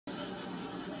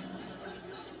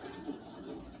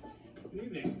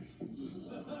Good evening.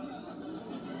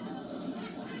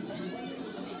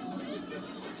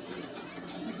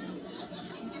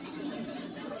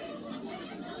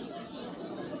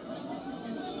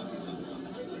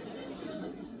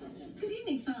 Good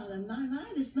evening, Father. My,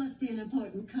 this must be an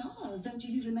important cause. Don't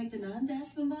you usually make the nuns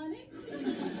ask for money?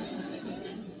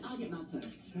 I'll get my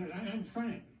purse. I'm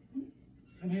Frank.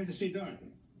 I'm here to see Dorothy.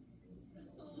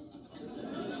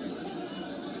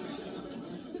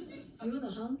 You're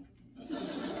the hunk?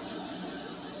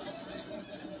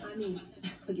 I mean,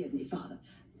 forgive me, Father.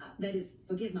 That is,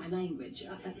 forgive my language.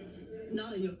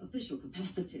 Not in your official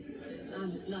capacity.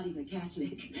 I'm not even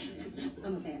Catholic.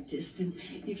 I'm a Baptist, and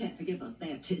you can't forgive us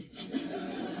Baptists.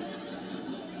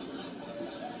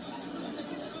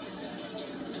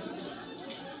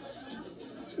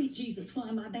 Sweet Jesus, why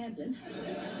am I babbling?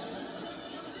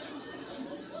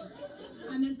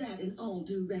 I meant that in all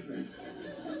due reverence.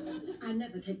 I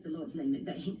never take the Lord's name in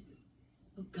vain.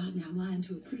 Oh, God, now I'm lying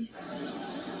to a priest.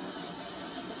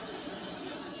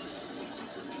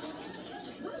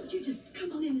 Why don't you just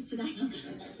come on in and sit down?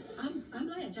 I'm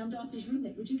Blanche. I'm Dorothy's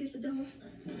roommate. Would you get the door?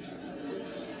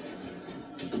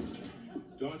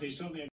 Dorothy's told me